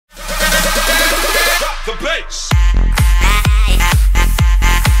the bass.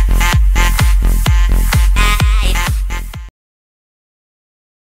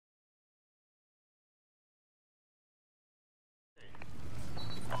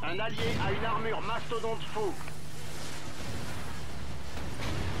 Un allié a une armure mastodonte fou.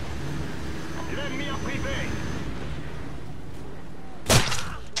 L'ennemi en privé.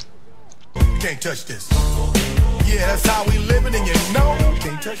 Can't touch this. Yeah, that's how we living, and you know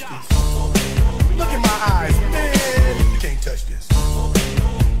can't touch this. Look in my eyes, man. You can't touch this.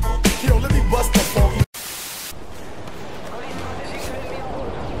 Yo, let me bust the phone.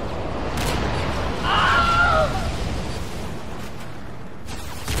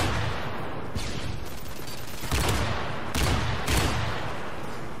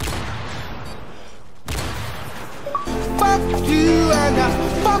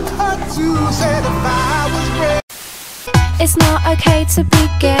 It's not okay to be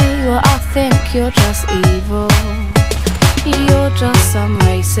gay, well I think you're just evil. You're just some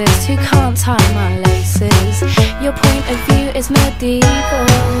racist who can't tie my laces. Your point of view is medieval.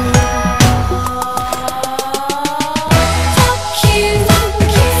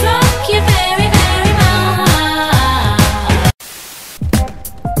 Fuck you very, very much.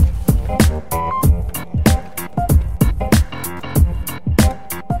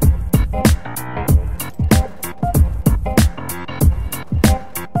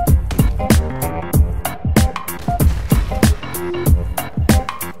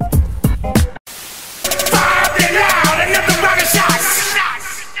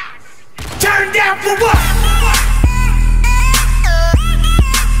 Turn down for what?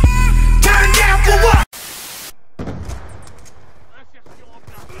 Turn down for what? Insertion en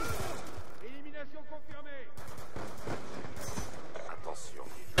plein. Élimination confirmée. Attention.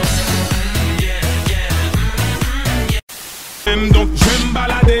 Donc je vais me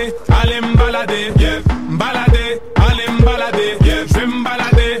balader, aller me balader, yeah. Me balader, aller me balader, yeah. Je vais me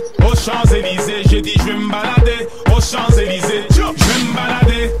balader aux Champs-Élysées. J'ai dit je vais me balader aux Champs-Élysées. Je vais me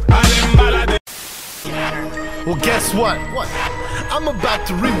balader, aller me balader. Well, guess what? I'm about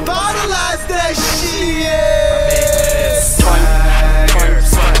to revitalize that shit. Swagger,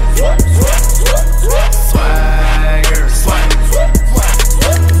 swagger, swagger, swagger,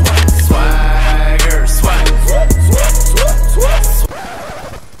 swagger.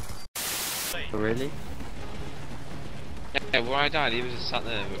 Really? Yeah, where I died, he was just sat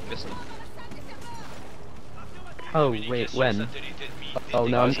there with pistol. Oh wait, when? Oh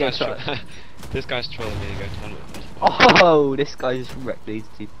no, I'm getting shot. This guy's trolling me to go tournament. Oh, this guy just wrecked these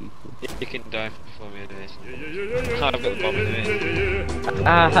two people. You can die before me anyways. I've got the bomb in the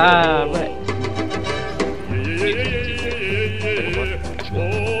Aha, wrecked.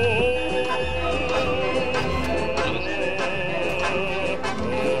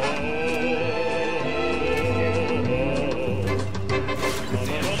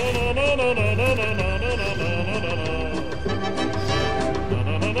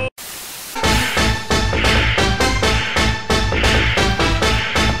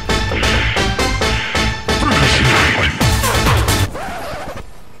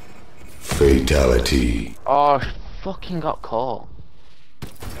 Fatality. Oh, fucking got caught.